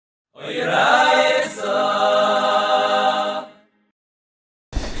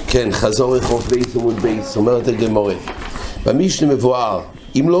כן, חזור רחוב בית עמוד בית, אומרת הגמרא. במשנה מבואר,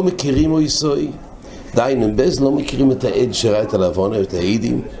 אם לא מכירים או יסוי, דיינו, הם בעצם לא מכירים את העד שראה את הלבון או את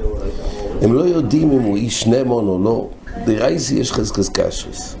העדים. הם לא יודעים אם הוא איש נאמון או לא. דרייזי יש חזקת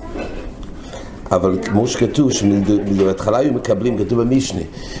קשרס. אבל כמו שכתוב, שבהתחלה היו מקבלים, כתוב במשנה,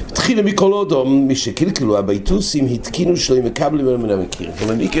 התחילו מכל אודום, מי שקלקלו, הביתוסים התקינו שלו, הם מקבלים ולא מן המכיר.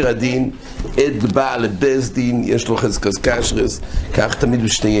 אבל מכיר הדין, עד בא לבז דין, יש לו חזקת קשרס, כך תמיד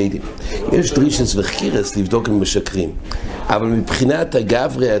בשתי עדים. יש דרישס וחקירס לבדוק אם משקרים. אבל מבחינת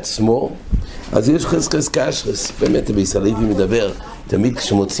הגברי עצמו, אז יש חזקת קשרס. באמת, בישראלי מדבר, תמיד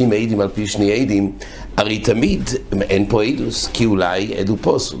כשמוצאים עדים על פי שני עדים, הרי תמיד אין פה עדוס, כי אולי עדו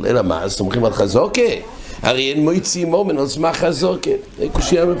פוסול, אלא מה? סומכים על חזוקה, הרי אין מויצים מומן על סמך חזוקה,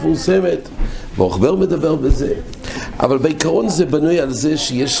 קושייה מפורסמת, ואוכבר מדבר בזה, אבל בעיקרון זה בנוי על זה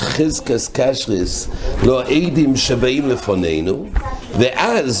שיש חזקת קשרס, לא עדים שבאים לפנינו,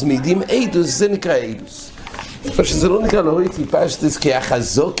 ואז מידים עדוס, זה נקרא עדוס. שזה לא נקרא לא ראיתי פשטס, כי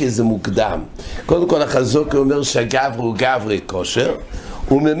החזוקה זה מוקדם. קודם כל החזוקה אומר שהגבר הוא גברי כושר,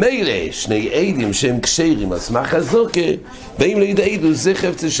 וממילא שני עדים שהם קשרים על סמך חזוקה, באים לידי עדוס, זה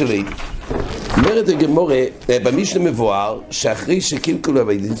חפצה של עדים. אומרת הגמרא, במשנה מבואר, שאחרי שקלקלו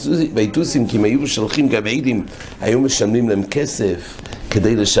הביתוסים, כי הם היו שולחים גם עדים, היו משלמים להם כסף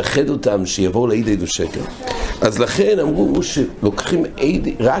כדי לשחד אותם שיבואו לעד עדו שקר. אז לכן אמרו שלוקחים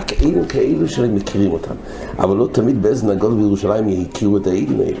רק עדים כאלו שהם מכירים אותם, אבל לא תמיד באזן הגדול בירושלים יכירו את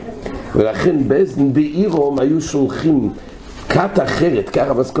העדים האלה. ולכן באזן בעירום היו שולחים כת אחרת,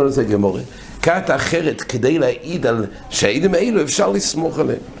 ככה מסכון לזה גמורה, כת אחרת כדי להעיד על שהעדים האלו אפשר לסמוך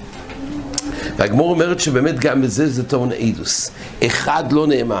עליהם. והגמור אומרת שבאמת גם בזה זה טעון עדוס. אחד לא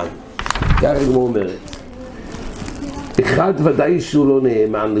נאמן. ככה הגמור אומרת. אחד ודאי שהוא לא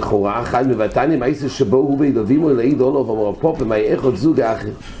נאמן לכאורה, אחד מבטני מייסה שבו הוא בידובים או להעיד אולו ואמר פה ומאי איכות זוג האחר.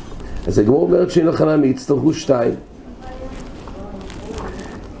 אז הגמור אומרת שאין לך נמי, יצטרכו שתיים.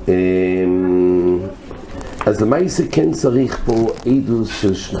 אז למעשה כן צריך פה עדוס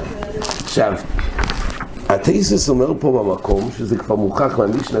של שניים. עכשיו, התייסס אומר פה במקום, שזה כבר מוכח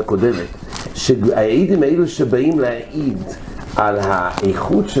מהמשנה הקודמת, שהעדים האלו שבאים להעיד על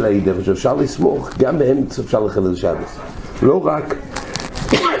האיכות של העדה שאפשר לסמוך, גם בהם אפשר לחלל שבת. לא רק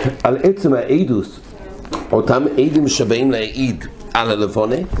על עצם העדוס, אותם עדים שבאים להעיד על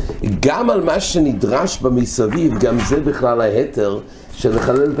הלבונה, גם על מה שנדרש במסביב, גם זה בכלל ההתר של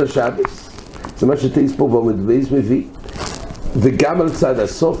לחלל את השבת. זה מה שתייס פה בעומד בייס מביא. וגם על צד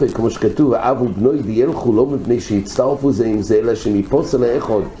הסופק, כמו שכתוב, האב ובנוי וילכו לא מפני שיצטרפו זה עם זה, אלא שמפוסל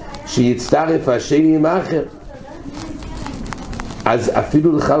לאחוד, שיצטרף השני עם האחר. אז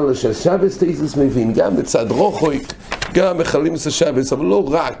אפילו לחלל של השבת תייסס מבין, גם בצד רוחויק, גם מחללים את השבת, אבל לא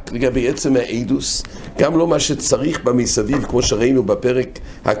רק לגבי עצם העדוס, גם לא מה שצריך במסביב, כמו שראינו בפרק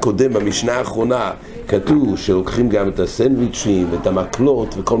הקודם, במשנה האחרונה, כתוב שלוקחים גם את הסנדוויצ'ים, את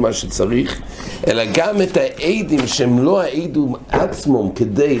המקלות וכל מה שצריך, אלא גם את העדים שהם לא העדים עצמם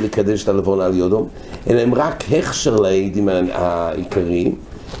כדי לקדש את הלבון על יודום, אלא הם רק הכשר לעדים העיקריים,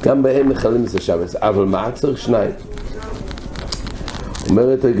 גם בהם מחללים את השבת. אבל מה צריך שניים?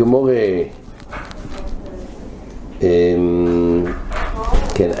 אומרת הגמורה,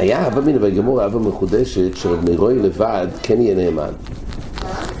 כן, היה אבא מן בגמורה אבא מחודשת שרב נרוי לבד כן יהיה נאמן,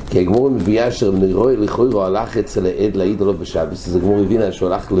 כי הגמורה מביאה שרב נרוי לכאורה הלך אצל העד להעיד עליו בשבת, אז הגמורה הבינה שהוא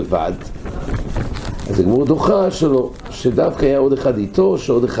הלך לבד, אז הגמורה דוחה שלו, שדווקא היה עוד אחד איתו,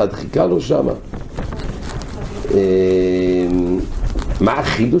 שעוד אחד חיכה לו שם. מה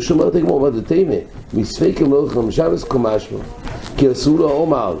החידוש אומרת הגמורה? מה דתימה? מספק הם לא הולכים בשבת קומשמו, כי עשו לו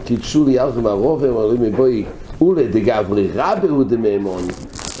אומר, קידשו לי יחד מהרוב, הם אמרו מבואי אולי דגברי רבי הוא דמאמון,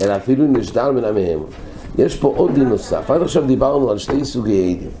 אלא אפילו נשדל מן המאמון. יש פה עוד דין נוסף. עד עכשיו דיברנו על שתי סוגי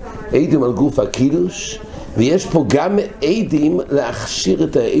עדים. עדים על גוף הקידוש, ויש פה גם עדים להכשיר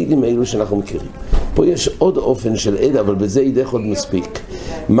את העדים האלו שאנחנו מכירים. פה יש עוד אופן של עד, אבל בזה עדך עוד מספיק.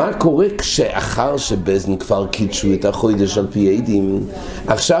 מה קורה כשאחר שבזן כבר קידשו את החודש על פי עדים?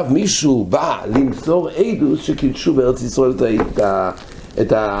 עכשיו מישהו בא למסור עדוס שקידשו בארץ ישראל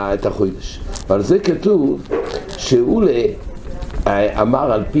את החודש. ועל זה כתוב שאולי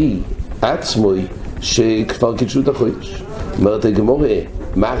אמר על פי עצמוי שכבר קידשו את החודש. אומרת הגמורה,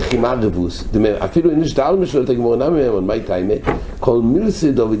 מה חימה רבוס? אפילו אם יש דל משל את הגמורה נמי ממון, מה איתה אימה? כל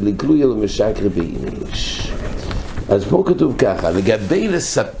מילסי דוד לגלוי אלו משקר באיניש. אז פה כתוב ככה, לגבי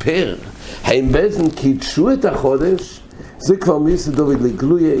לספר האם בעצם קידשו את החודש, זה כבר מילסי דוד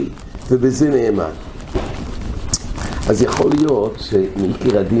לגלוי ובזה נאמן. אז יכול להיות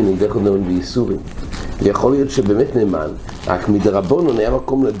שמעיקר הדין ידך עוד נאמן בייסורים, ויכול להיות שבאמת נאמן, רק מדרבנן היה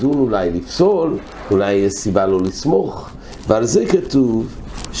מקום לדון אולי לפסול, אולי יש סיבה לא לסמוך, ועל זה כתוב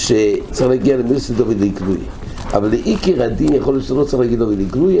שצריך להגיע למילסא דוד לגלוי. אבל לעיקר הדין יכול להיות שלא צריך להגיד דוד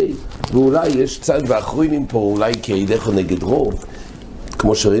לגלוי, ואולי יש צד ואחרונים פה, אולי כעידך נגד רוב,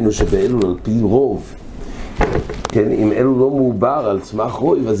 כמו שראינו שבאלול על פי רוב, כן, אם אלול לא מעובר על סמך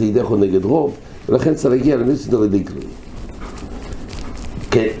רוב, אז זה עידך נגד רוב, ולכן צריך להגיע למילסא דוד לגלוי.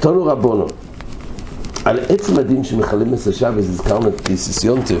 כן, תנו רבנן. על עצם הדין שמחלל מסע שבס, הזכרנו את כיסס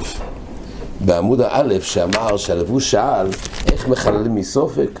יונטף בעמוד האלף, שאמר שהלבוש שאל איך מחללים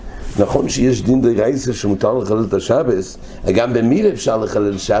מסופק. נכון שיש דין דרייסה שמותר לחלל את השבס, גם במילה אפשר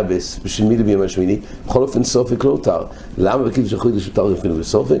לחלל שבס, בשביל מילה ביום השמיני, בכל אופן סופק לא הותר. למה בקידוש החודש הותר אפילו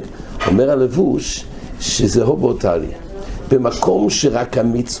בסופק? אומר הלבוש שזה הובוטלי. במקום שרק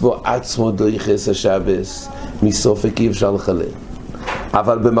המצווה עצמו דויחס השבס, מסופק אי אפשר לחלל.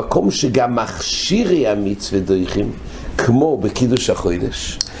 אבל במקום שגם מכשירי המצווה דויחים, כמו בקידוש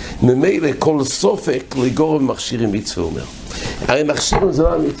החודש, ממילא כל סופק לגורם מכשירי מצווה אומר. הרי מכשירים זה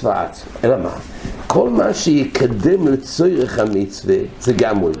לא המצווה עצמה, אלא מה? כל מה שיקדם לצורך המצווה זה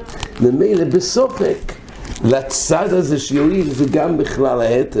גם הוא. ממילא בסופק, לצד הזה שיועיל זה גם בכלל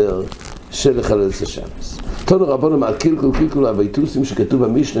ההתר של לחלל את השבס. תנו רבנן על קלקול הביתוסים שכתוב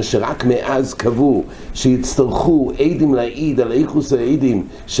במשנה שרק מאז קבעו שיצטרכו עדים להעיד על איכוס העדים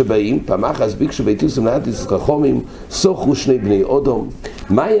שבאים, פעם אחת ביקשו ביתוסים להטיס חכמים, סוכו שני בני אודום.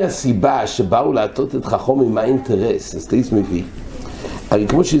 מהי הסיבה שבאו להטות את חכמים, מה האינטרס? אז תאיס מביא. הרי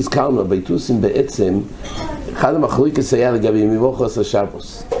כמו שהזכרנו, הביתוסים בעצם, אחד המחלוקות היה לגבי ממוחס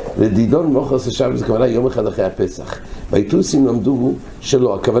השבוס. לדידון ממוחס השבוס זה כוונה יום אחד אחרי הפסח. ביתוסים למדו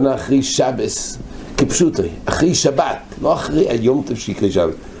שלא, הכוונה אחרי שבס, כפשוטי, אחרי שבת, לא אחרי היום תפשיקרי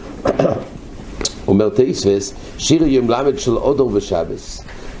שבת. אומר תייסבס, שיר יום למד של אודור ושבס,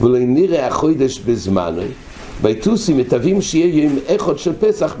 ולא נראה החודש בזמנו, ביתוסים מטבים שיהיה יום אחד של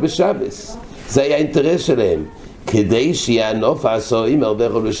פסח בשבס. זה היה האינטרס שלהם, כדי שיהיה הנוף העשורים על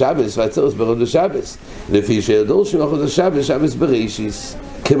ברוד בשבס, והצרס ברוד בשבס, לפי שידור שמחוד השבס, שבס בראשיס,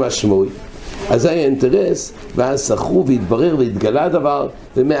 כמשמעוי. אז זה היה אינטרס, ואז שכרו והתברר והתגלה הדבר,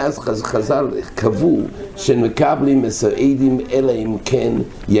 ומאז חז"ל קבעו שמקבלים מסעידים אלא אם כן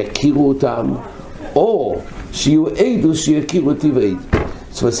יכירו אותם, או שיהיו עדו שיכירו אותי ועד.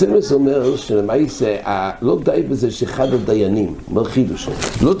 ספסמס אומר שלמעשה לא די בזה שאחד הדיינים, אומר חידוש,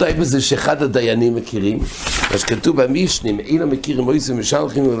 לא די בזה שאחד הדיינים מכירים, מה שכתוב במשנים, אלה מכירים מויסים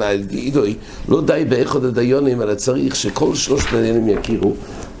משלחים ולעידוי, לא די באחד הדיינים, אלא צריך שכל שלושת הדיינים יכירו,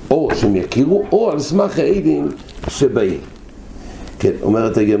 או שהם יכירו, או על סמך העדים שבאים. כן,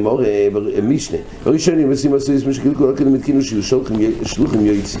 אומרת הגמור, משנה, בראשונים עושים מסויס משקל כל הכלים התקינו שיהיו שלוחים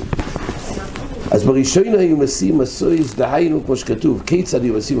יועצים. אז בראשון היו מסיעים מסויס, דהיינו כמו שכתוב, כיצד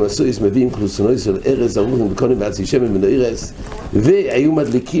היו מסיעים מסויס, מביאים קלוסונויס של ארז, ארוכים וקונים בעצי שמן ונעירס, והיו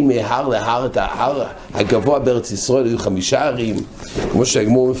מדליקים מהר להר את ההר הגבוה בארץ ישראל, היו 5 ערים, כמו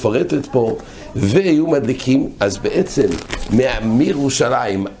שהגמור מפרטת פה, והיו מדליקים, אז בעצם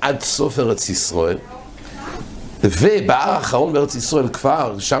מירושלים עד סוף ארץ ישראל, ובהר האחרון בארץ ישראל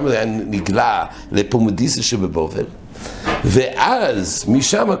כבר, שם היה נגלה לפומדיסה שבבובל, ואז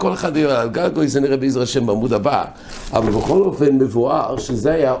משם כל אחד על גגוי, זה נראה בעזר השם בעמוד הבא, אבל בכל אופן מבואר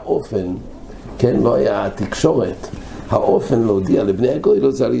שזה היה האופן, כן, לא היה התקשורת, האופן להודיע לבני הגוי,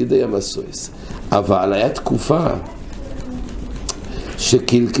 לא זה על ידי המסויס, אבל היה תקופה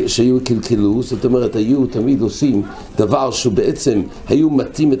שהיו קלקלו, זאת אומרת היו תמיד עושים דבר שבעצם היו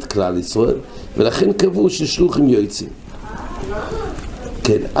מתאים את כלל ישראל, ולכן קבעו ששלוחים יועצים.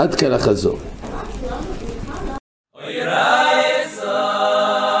 כן, עד כאן החזור.